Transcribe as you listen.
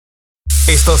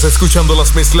Estás escuchando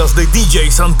las mezclas de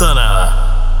DJ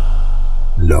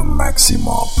Santana. Lo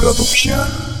máximo producción.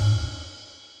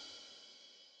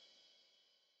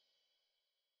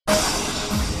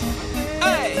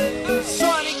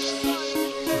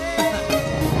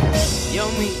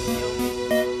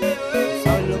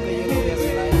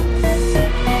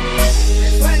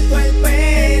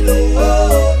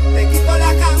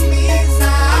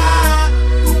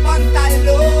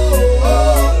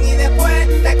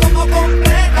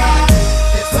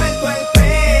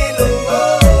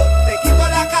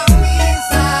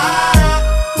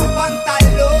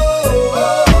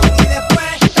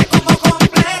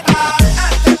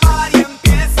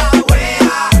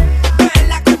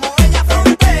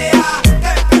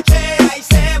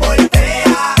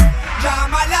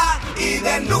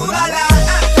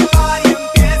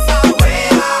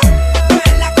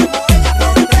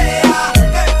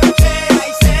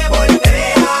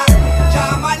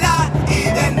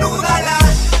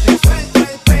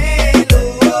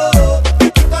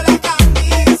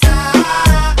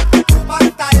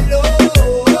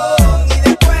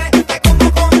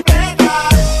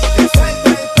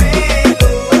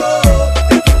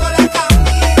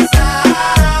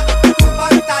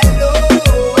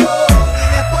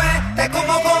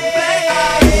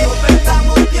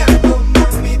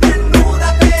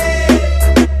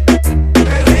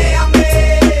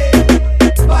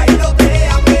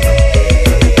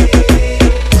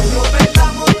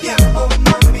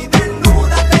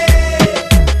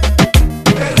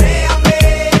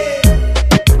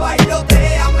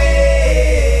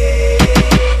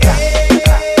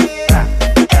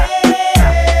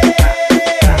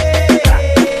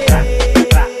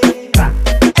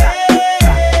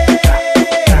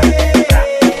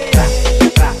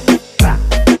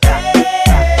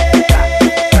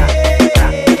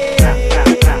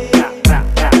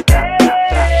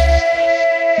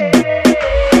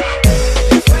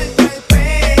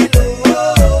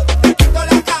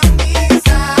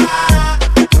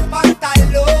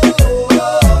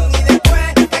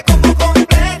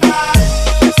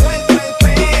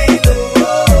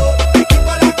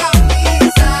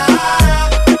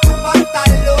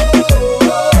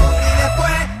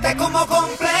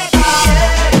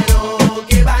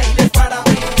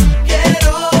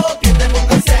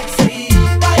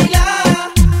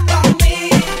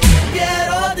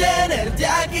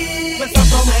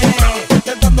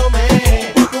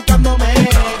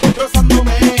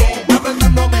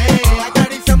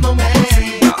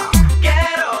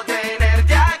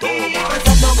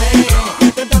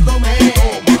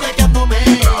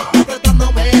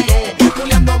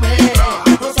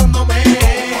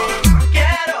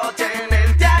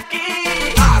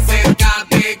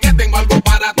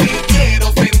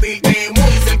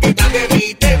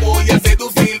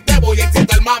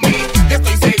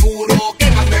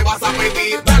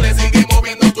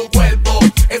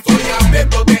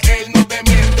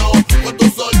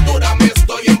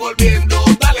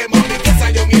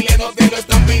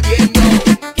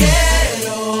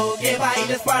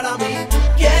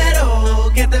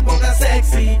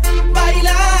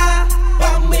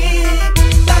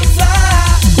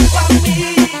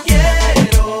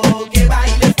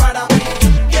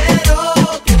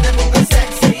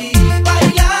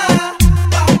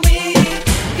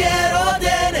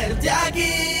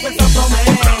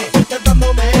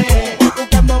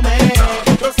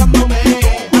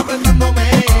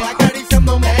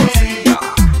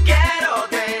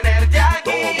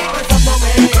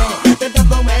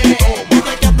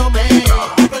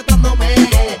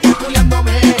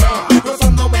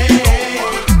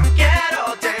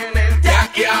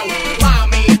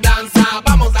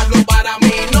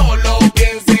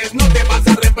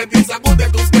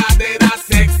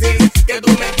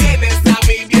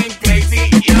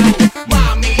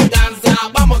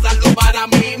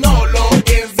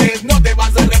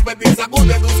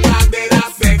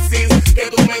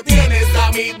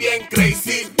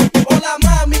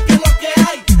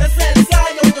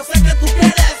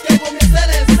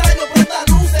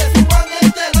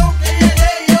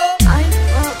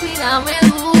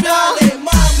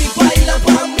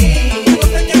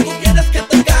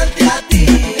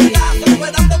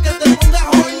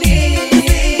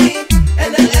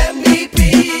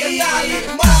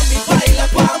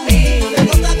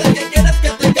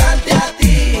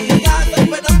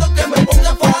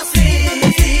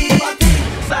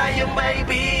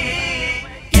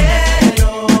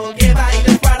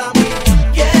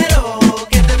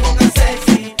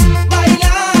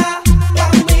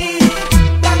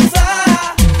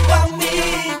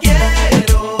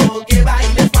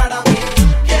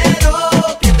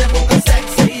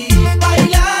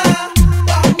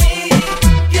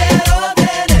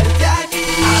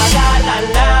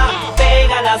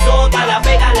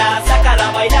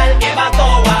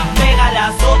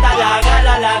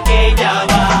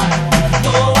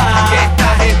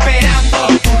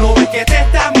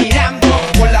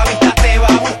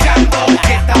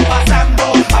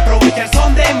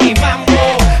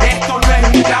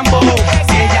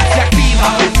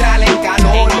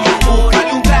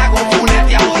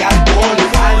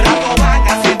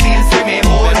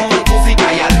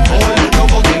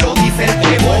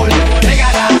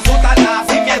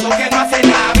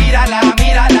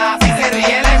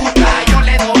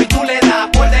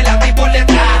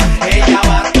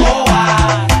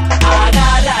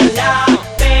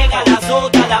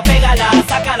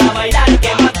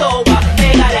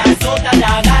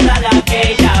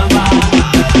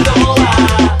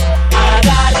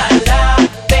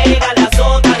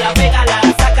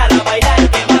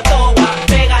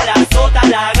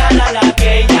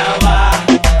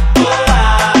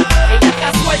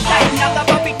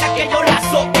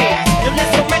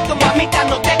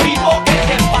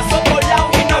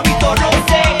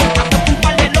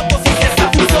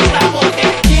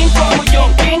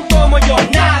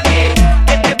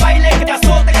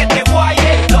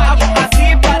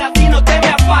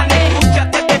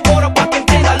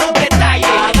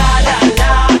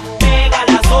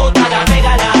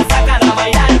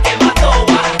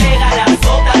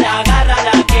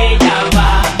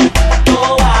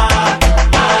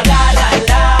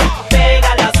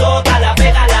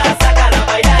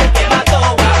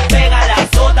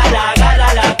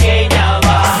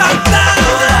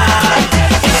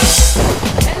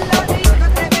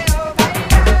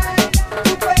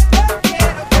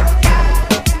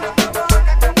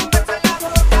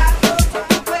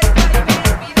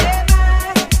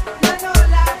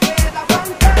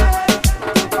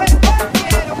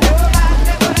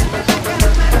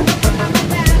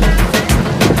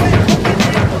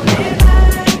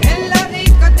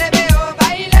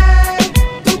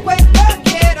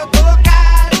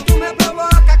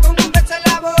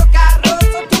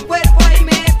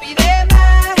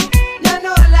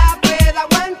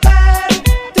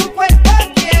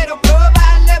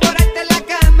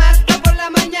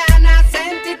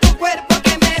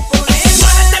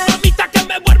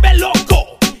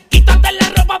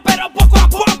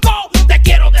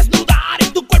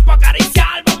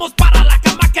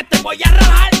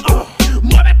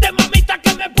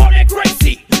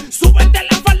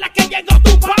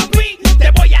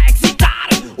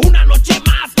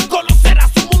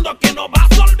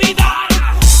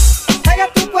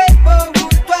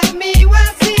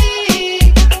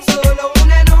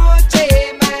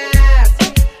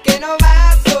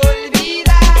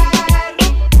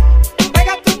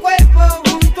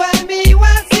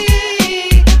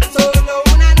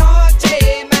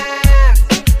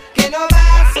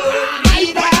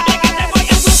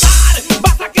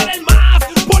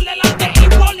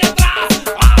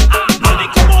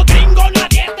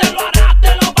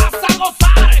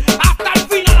 hasta el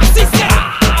final así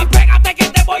será. Pégate que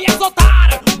te voy a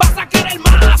azotar, vas a querer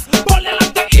más, por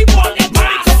delante y por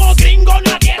detrás. Como gringo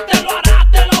nadie te lo hará,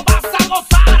 te lo vas a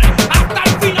gozar, hasta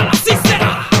el final así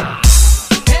será.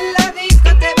 En la disco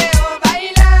te veo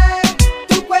bailar,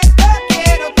 tu cuerpo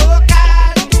quiero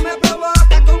tocar. Tú me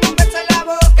provocas con un beso en la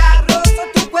boca, rozo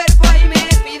tu cuerpo y me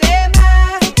pide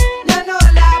más. Ya no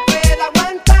la puedo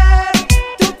aguantar,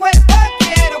 tu cuerpo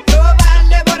quiero probar.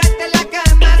 Devorarte en la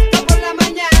cama hasta por la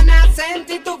mañana,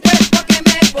 sentí tu cuerpo que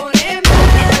me pone mal.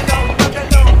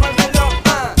 Muévelo, muévelo,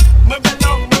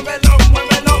 muévelo, muévelo,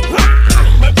 muévelo,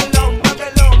 muévelo, muévelo,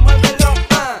 muévelo,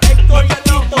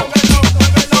 muévelo,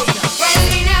 muévelo.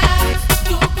 Felina,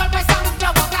 tu cuerpo es tan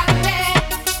provocante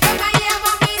que me llevo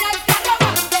a mirarte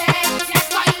arrogante. Si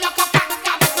estoy loco,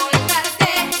 cáncame soltarte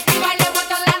y bailemos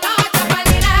toda la noche.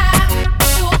 Felina,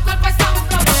 tu cuerpo es tan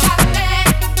provocante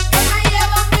que me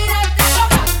llevo a mirarte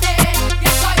arrogante. Si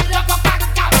estoy loco,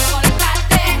 cáncame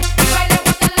soltarte y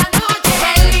bailemos toda la noche.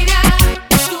 Felina,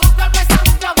 tu cuerpo es tan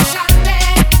provocante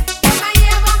que me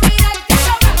llevo a mirarte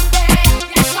arrogante.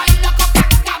 Si estoy loco,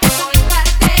 cáncame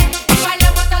soltarte y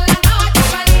bailemos toda la noche.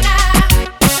 Felina,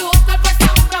 tu cuerpo es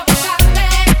tan provocante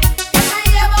que me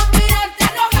llevo a mirarte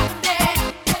arrogante.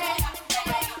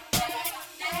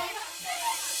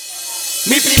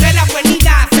 Mi primera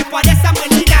buenina se parece a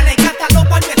Melina, le encanta los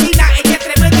palmetinas, ella es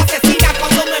tremenda asesina.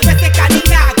 Cuando me ve se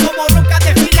canina, como ronca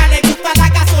de fila, le gusta la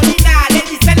gasolina, le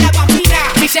dicen la bambina.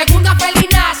 Mi segunda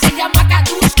felina se llama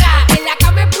Katuska, en la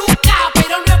cama es brusca,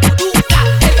 pero no es buduca.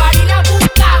 El bari la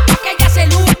busca, pa' que ella se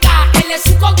luzca, él es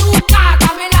su conducta,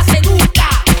 dame la seduzca.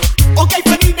 Ok,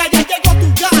 felina, ya llegó tu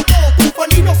gato, tu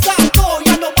felino santo,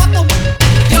 ya no va a tomar.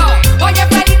 Yo, oye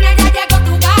felina, ya llegó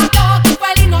tu gato, tu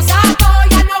felino saco,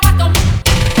 ya no va a tomar.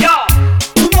 Yo,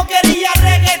 tú no querías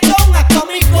reggaetón, hasta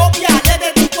mi copia le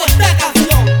dedico esta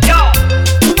canción. Yo,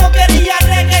 tú no querías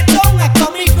reggaetón, hasta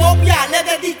mi copia le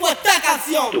dedico esta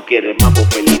canción. Tú quieres mambo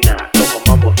felina, toma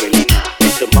mambo felina.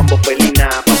 Esto es mambo felina,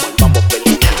 vamos al mambo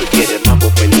felina. Tú quieres mambo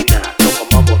felina, toma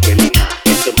mambo felina.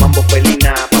 Esto es mambo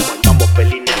felina, vamos al mambo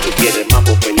felina. Tú quieres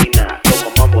mambo felina, toma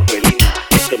mambo felina.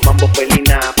 Esto es mambo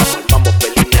felina, vamos al mambo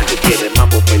felina. Tú quieres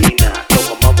mambo felina,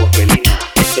 toma mambo felina.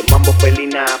 Esto es mambo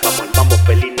felina, vamos al mambo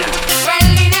felina.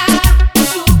 Felina,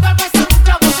 tu cuerpo es tan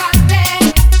provocante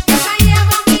que me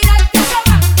llevo a mirarte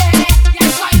arrogante. Ya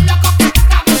estoy loco,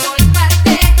 cáncame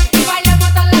soltarte y bailemos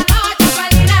toda la noche.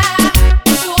 Felina,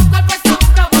 tu cuerpo es tan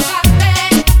provocante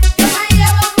que me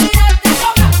llevo a mirarte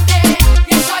arrogante.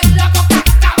 Ya estoy loco,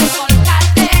 cáncame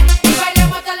soltarte y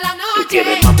bailemos toda la Tú noche.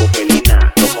 quieres mambo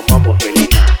felina, toma mambo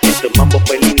felina. Esto es mambo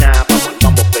felina, vamos al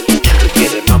mambo felina. Tú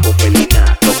quieres mambo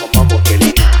felina, toma mambo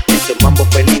felina. Esto es mambo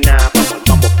felina, vamos al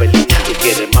mambo felina. Tú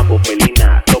quieres mambo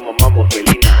felina, toma mambo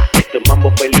felina. Esto es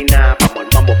mambo felina, vamos al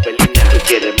mambo felina. Tú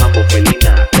quieres mambo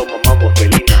felina, toma mambo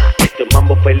felina. Esto es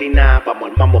mambo felina, vamos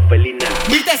al mambo felina.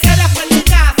 Mi tercera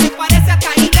felina se parece a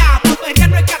Taína, por perrear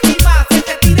no es cativa, se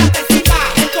te tira de encima.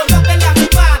 El coyote en la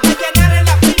viva, de llenar en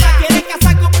la fila. Quiere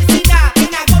casar con piscina,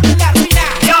 en agua en la ruina.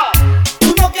 Yo,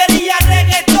 tú no querías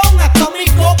reggaetón, hasta mi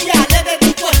copia le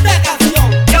dedico esta canción.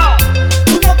 Yo,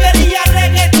 tú no querías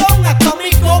reggaetón, hasta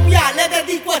mi copia le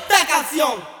dedico esta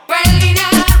canción. Felina,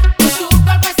 tu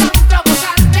cuerpo es tan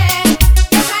provocante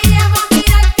que me llevo a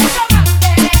mirarte arrogante.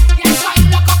 Ya estoy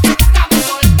loco, cáncame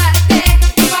soltarte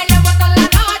y bailemos toda la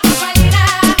noche. Felina,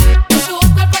 tu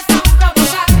cuerpo es tan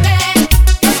provocante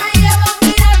que me llevo a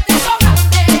mirarte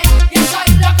arrogante. Ya estoy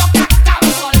loco, cáncame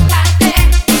soltarte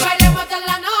y bailemos toda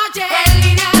la noche.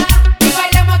 Felina, y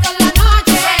bailemos toda la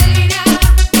noche. Felina,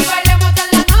 y bailemos toda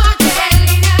la noche.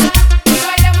 Felina, y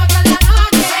bailemos toda la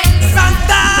noche.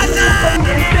 Santana.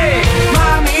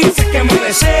 Mami, sé que me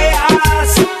deseas.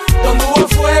 Donde hubo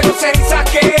fuego, cenizas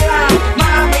quedan.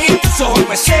 Mami, tus ojos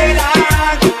me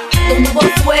celan. Donde hubo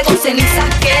fuego,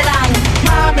 cenizas quedan.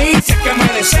 Mami, sé que me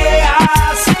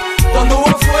deseas. Donde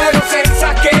hubo fuego,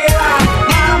 cenizas quedan.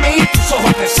 Mami, tus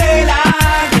ojos me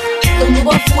celan. Donde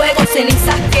hubo fuego,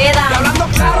 cenizas Y quedan. hablando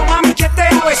claro, mami, ¿quién te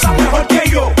ha besado mejor que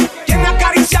yo? ¿Quién me ha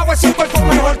acariciado ese cuerpo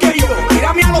mejor que yo?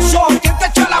 Mírame a los ojos, ¿quién te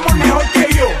echó el amor mejor que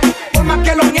yo? Por más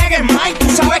que lo niegues, Mike, tú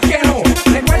sabes que no.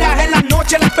 Recuerdas en las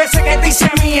noches las veces que te hice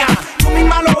mía. Tú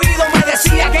misma al oído me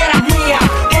decías que eras mía.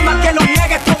 Por más que lo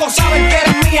niegues, todos saben que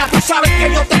eres mía. Tú sabes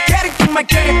que yo te quiero y tú me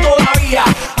quieres todavía.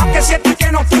 Aunque sientas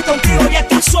que no estoy contigo y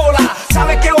estás sola.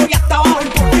 Sabes que voy hasta abajo y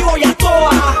por ti voy a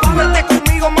toa. Vámonos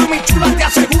conmigo, mami chula, te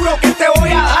aseguro que te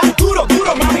voy a dar duro,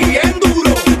 duro, mami, bien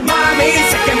duro. Mami,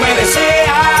 sé que me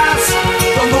deseas.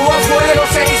 Donde hubo fuego,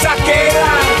 cenizas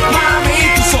quedan.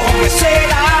 Mami, tus ojos me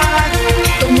celan.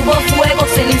 Donde hubo fuego,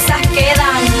 cenizas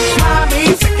quedan.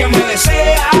 Mami, sé que me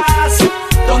deseas.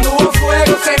 Donde hubo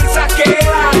fuego, cenizas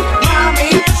quedan.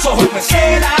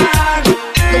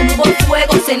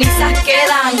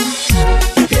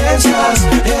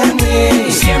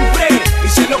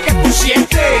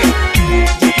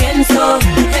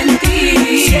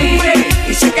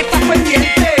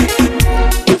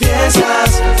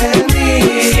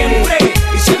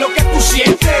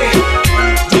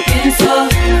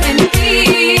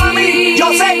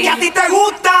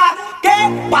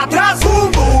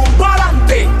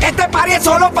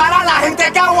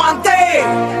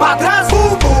 pa' atrás,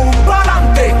 boom, boom,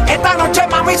 pa'lante. Esta noche,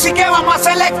 mami, sí que vamos a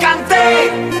hacerle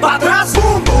cante. Pa' atrás,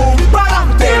 boom, boom,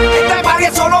 pa'lante. Este party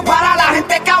es solo para la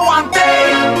gente que aguante.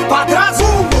 Pa' atrás,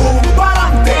 boom, boom,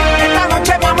 pa'lante. Esta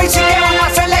noche, mami, sí que vamos a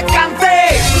hacerle cante.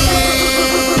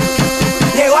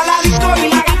 Llego a la disco y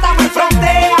la gata me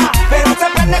frontea, pero se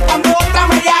prende cuando otra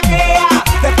me yaquea.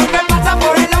 Después me pasa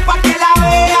por el lado pa' que la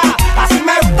vea. Así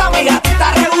me gusta mi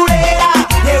gatita regulera.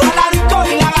 Llego a la disco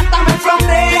y la gata me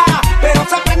frontea, pero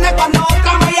se prende cuando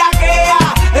otra me yaquea.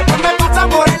 Después me pasa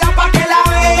por el lado pa' que la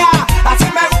vea. Así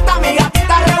me gusta mi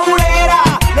gatita regulera.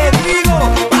 Le digo,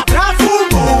 pa' atrás, boom,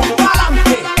 boom,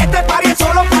 pa'lante. Este party es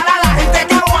solo para la gente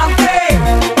que aguante.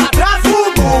 Pa' atrás,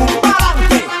 boom, boom,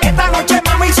 pa'lante. Esta noche,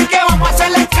 mami, sí que vamos a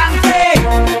hacerle cante.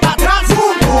 Pa' atrás,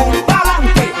 boom, boom,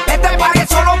 pa'lante. Este party es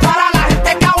solo para la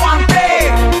gente que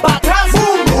aguante. Pa' atrás,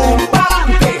 boom, boom,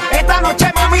 pa'lante. Esta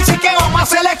noche, mami, sí que vamos a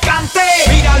hacerle cante.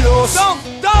 Míralos,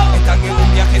 están en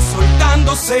un viaje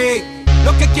soltándose.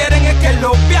 Lo que quieren es que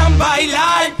los vean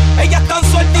bailar. Ellas están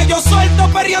sueltas y yo suelto,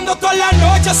 perreando toda la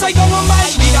noche. Soy como mal,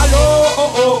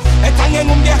 míralo, están en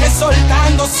un viaje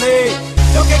soltándose.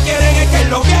 Lo que quieren es que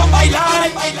los vean bailar.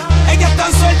 Ellas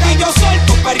están sueltas y yo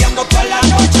suelto, perreando toda la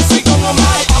noche. Soy como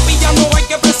mal, papi, ya no hay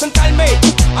que presentarme.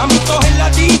 A mí todos en la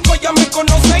disco ya me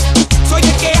conocen. Soy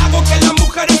el que hago que las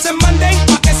mujeres se manden,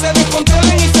 pa' que se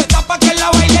descontrolen y se tapa que la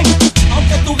bailen.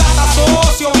 Aunque tu gata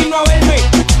socio vino a verme,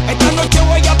 esta noche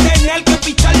voy a tener que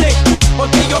picharle,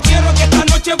 porque yo quiero que esta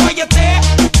noche guayete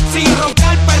sin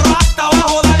roncar, pero hasta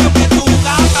abajo. Dale, que tu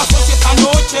gata socio esta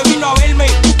noche vino a verme,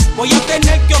 voy a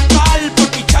tener que optar por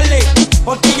picharle,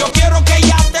 porque yo quiero que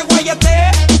ella te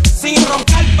guayete sin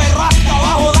roncar, pero hasta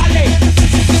abajo. Dale,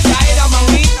 ya era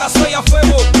mamita, soy a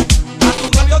fuego. A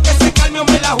tu novio que se calme o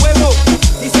me la juego.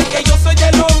 Dicen que yo soy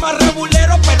de los más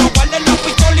reguleros, pero guarden la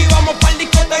pistola y vamos pa'l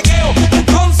discotequeo.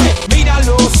 Entonces,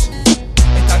 míralos,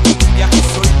 están en un viaje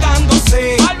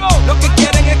soltándose. Lo que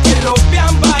quieren es que los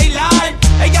vean bailar.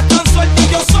 Ellas están sueltas y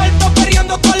yo suelto,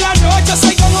 perreando toda la noche.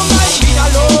 Soy como mal,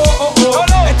 míralo,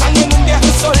 están en un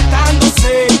viaje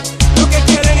soltándose. Lo que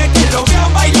quieren es que los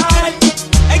vean bailar.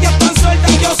 Ellas están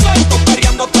sueltas y yo suelto,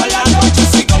 perreando toda la noche.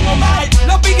 Soy como mal,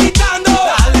 los vi gritando,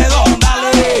 dale don,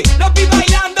 dale. Los vi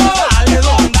bailando, dale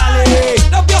don, dale.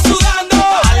 Los vi sudando,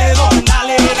 dale don,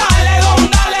 dale. Dale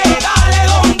don, dale, dale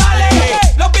don, dale.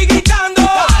 Los vi gritando,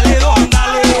 dale don,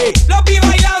 dale. Los vi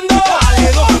bailando,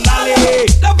 dale don, dale.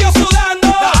 Los vi sudando,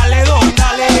 dale don,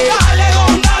 dale. Dale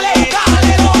don, dale,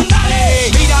 dale don,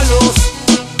 dale. Míralos,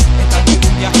 están en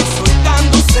un viaje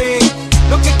soltándose.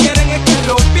 Lo que quieren es que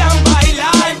los vean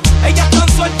bailar. Ellas están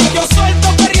sueltas y yo suelto,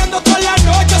 perreando toda la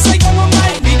noche. Soy como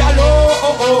mal,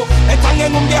 míralo, están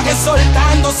en un viaje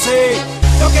soltándose.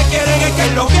 Lo que quieren es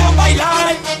que los vean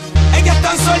bailar. Ellas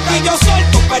están sueltas y yo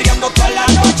suelto, perreando toda la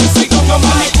noche. Soy como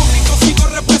mal, mi público sigo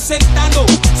representando.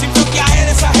 Sin bloquear,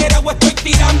 exagera o estoy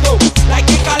tirando.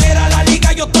 Like escalera, la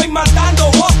liga yo estoy matando.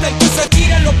 Hostel que se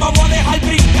tiren, los vamos a dejar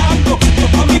brincando. Yo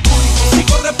pa' mi público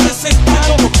sigo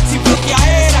representando. Sin bloquear,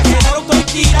 exagera o estoy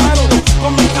tirando.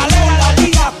 Con mi escalera, la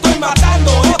liga estoy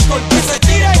matando. Esto el que se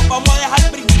tire, los vamos a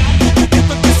dejar brincando.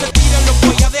 Esto el que se tire, los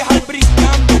voy a dejar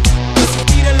brincando. Que se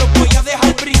tiren, los voy a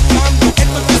dejar brincando.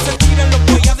 Esto el que se tire, los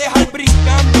voy a dejar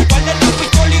brincando. Guarden la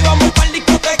pistola y vamos pa'l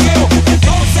discotequeo.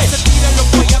 Entonces, se tiren, los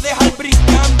voy a dejar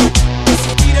brincando. Que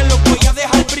se tiren, los voy a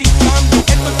dejar brincando.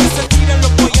 Esto el que se tire,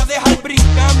 los voy a dejar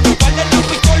brincando. Guarden la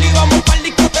pistola y vamos pa'l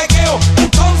discotequeo.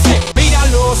 Entonces,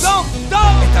 míralos,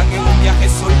 están en un viaje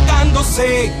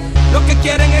soltándose. Lo que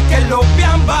quieren es que los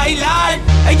vean bailar.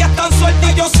 Ellas están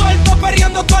sueltas y yo suelto,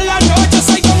 perreando toda la noche.